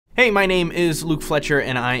Hey, my name is Luke Fletcher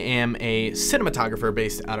and I am a cinematographer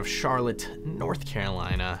based out of Charlotte, North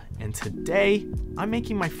Carolina. And today I'm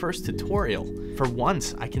making my first tutorial. For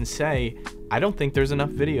once, I can say I don't think there's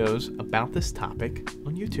enough videos about this topic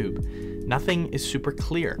on YouTube. Nothing is super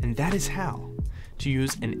clear, and that is how to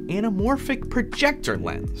use an anamorphic projector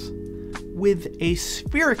lens with a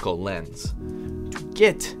spherical lens to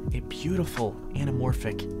get a beautiful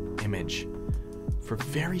anamorphic image for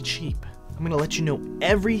very cheap. I'm gonna let you know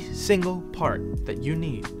every single part that you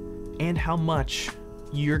need and how much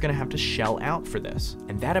you're gonna have to shell out for this.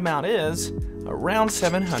 And that amount is around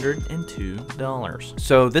 $702.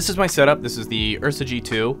 So this is my setup. This is the Ursa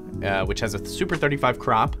G2, which has a Super 35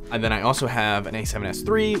 crop. And then I also have an A7S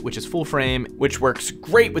III, which is full frame, which works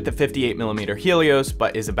great with the 58mm Helios,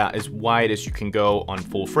 but is about as wide as you can go on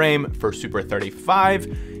full frame. For Super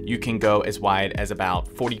 35, you can go as wide as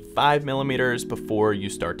about 45mm before you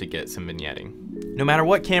start to get some vignetting. No matter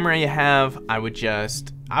what camera you have, I would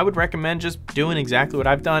recommend just doing exactly what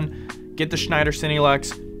I've done. Get the Schneider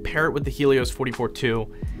Cinelux, pair it with the Helios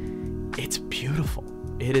 44-2. It's beautiful.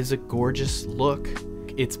 It is a gorgeous look.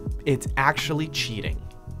 It's actually cheating.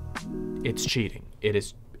 It's cheating.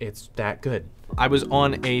 It's that good. I was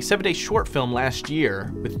on a 7-day short film last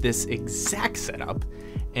year with this exact setup,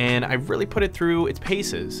 and I really put it through its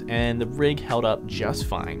paces, and the rig held up just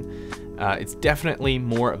fine. It's definitely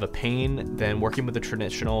more of a pain than working with a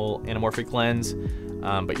traditional anamorphic lens,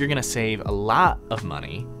 but you're gonna save a lot of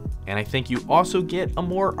money, and I think you also get a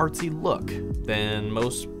more artsy look than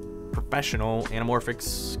most professional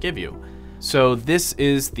anamorphics give you. So this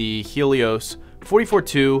is the Helios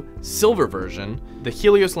 44-2 silver version. The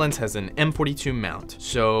Helios lens has an M42 mount,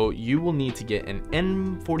 so you will need to get an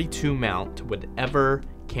M42 mount to whatever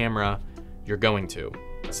camera you're going to.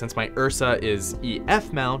 Since my Ursa is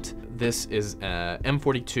EF mount, this is a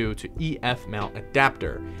M42 to EF mount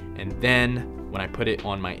adapter. And then when I put it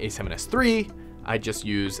on my A7S III, I just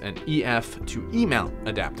use an EF to E mount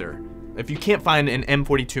adapter. If you can't find an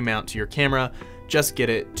M42 mount to your camera, just get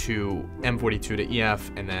it to M42 to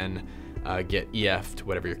EF and then get EF to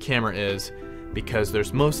whatever your camera is, because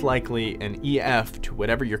there's most likely an EF to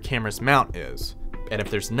whatever your camera's mount is. And if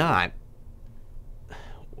there's not,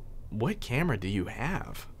 what camera do you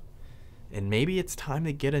have? And maybe it's time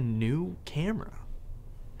to get a new camera.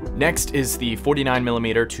 Next is the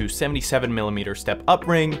 49mm to 77mm step up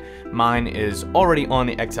ring. Mine is already on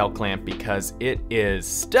the XL clamp because it is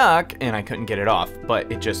stuck and I couldn't get it off, but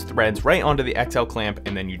it just threads right onto the XL clamp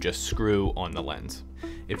and then you just screw on the lens.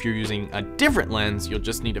 If you're using a different lens, you'll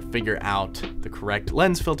just need to figure out the correct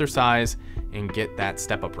lens filter size and get that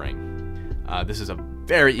step up ring. This is a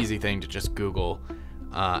very easy thing to just Google.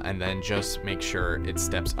 And then just make sure it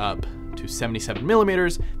steps up to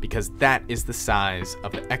 77mm because that is the size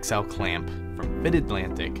of the XL clamp from Vid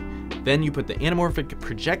Atlantic. Then you put the anamorphic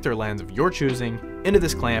projector lens of your choosing into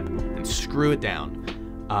this clamp and screw it down.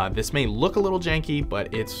 This may look a little janky,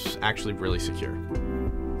 but it's actually really secure.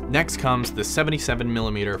 Next comes the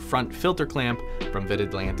 77mm front filter clamp from Vid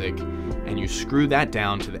Atlantic, and you screw that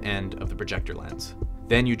down to the end of the projector lens.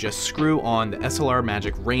 Then you just screw on the SLR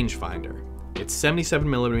Magic rangefinder. It's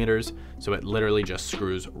 77mm, so it literally just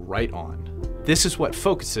screws right on. This is what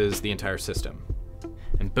focuses the entire system.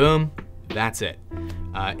 And boom, that's it.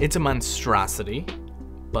 It's a monstrosity,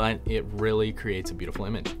 but it really creates a beautiful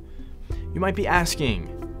image. You might be asking,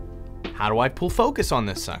 how do I pull focus on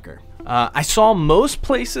this sucker? I saw most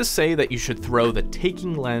places say that you should throw the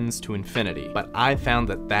taking lens to infinity, but I found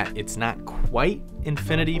that it's not quite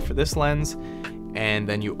infinity for this lens. And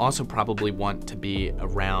then you also probably want to be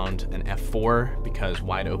around an f4 because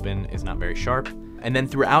wide open is not very sharp. And then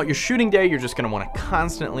throughout your shooting day, you're just gonna wanna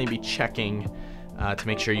constantly be checking to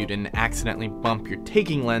make sure you didn't accidentally bump your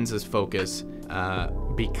taking lens's focus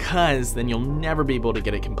because then you'll never be able to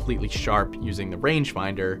get it completely sharp using the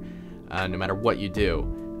rangefinder no matter what you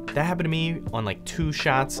do. That happened to me on like 2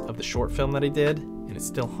 shots of the short film that I did, and it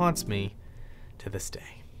still haunts me to this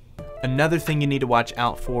day. Another thing you need to watch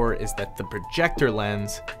out for is that the projector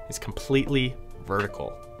lens is completely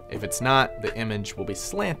vertical. If it's not, the image will be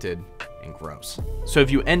slanted and gross. So if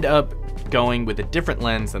you end up going with a different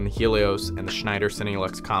lens than the Helios and the Schneider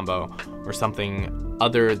Cinelux combo, or something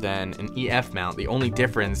other than an EF mount, the only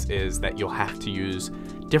difference is that you'll have to use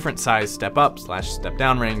different size step up / step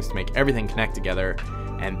down rings to make everything connect together.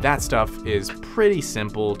 And that stuff is pretty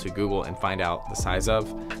simple to Google and find out the size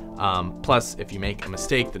of. Plus, if you make a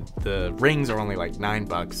mistake, the rings are only like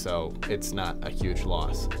 $9, so it's not a huge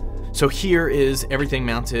loss. So here is everything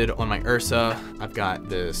mounted on my Ursa. I've got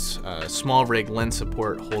this small rig lens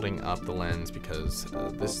support holding up the lens because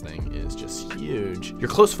this thing is just huge. Your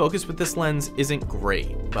close focus with this lens isn't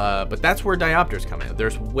great, but that's where diopters come in.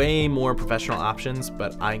 There's way more professional options,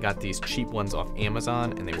 but I got these cheap ones off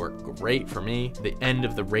Amazon and they work great for me. The end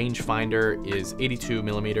of the rangefinder is 82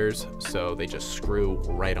 millimeters, so they just screw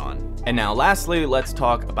right on. And now lastly, let's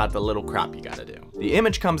talk about the little crop you gotta do. The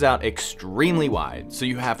image comes out extremely wide, so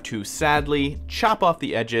you have to sadly chop off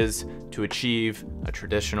the edges to achieve a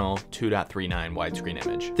traditional 2.39 widescreen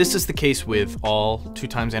image. This is the case with all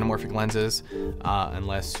 2x anamorphic lenses,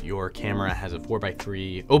 unless your camera has a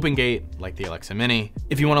 4x3 open gate like the Alexa Mini.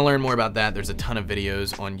 If you want to learn more about that, there's a ton of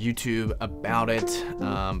videos on YouTube about it,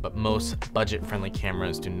 but most budget-friendly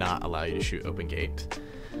cameras do not allow you to shoot open gate.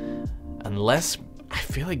 Unless, I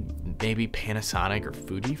feel like maybe Panasonic or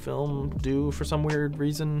Fujifilm do for some weird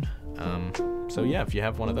reason. So yeah, if you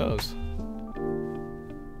have one of those.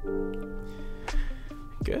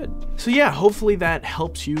 Good. So yeah, hopefully that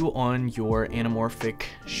helps you on your anamorphic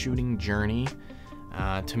shooting journey.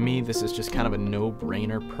 To me, this is just kind of a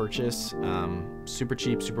no-brainer purchase. Super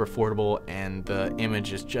cheap, super affordable, and the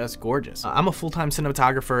image is just gorgeous. I'm a full-time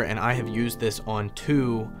cinematographer, and I have used this on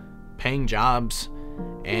 2 paying jobs,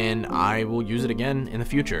 and I will use it again in the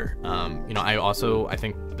future. You know, I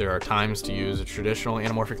think there are times to use a traditional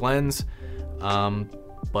anamorphic lens,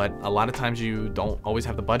 but a lot of times you don't always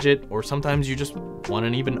have the budget, or sometimes you just want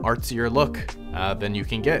an even artsier look than you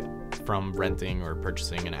can get from renting or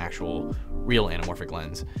purchasing an actual real anamorphic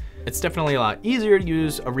lens. It's definitely a lot easier to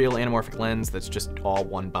use a real anamorphic lens that's just all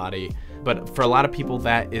one body, but for a lot of people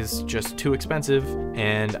that is just too expensive,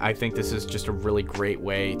 and I think this is just a really great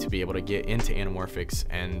way to be able to get into anamorphics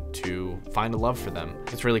and to find a love for them.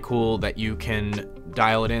 It's really cool that you can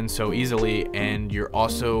dial it in so easily, and you're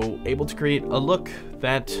also able to create a look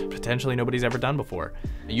that potentially nobody's ever done before.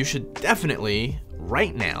 You should definitely,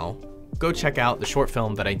 right now, go check out the short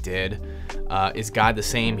film that I did. Is God the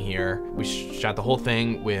Same here? We shot the whole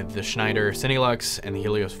thing with the Schneider Cinelux and the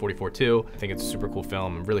Helios 44-2. I think it's a super cool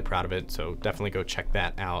film. I'm really proud of it, so definitely go check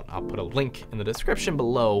that out. I'll put a link in the description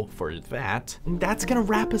below for that. And that's gonna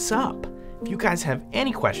wrap us up. If you guys have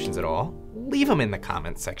any questions at all, leave them in the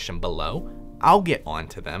comments section below. I'll get on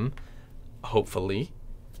to them, hopefully.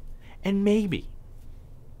 And maybe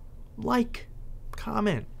like,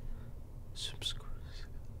 comment, subscribe.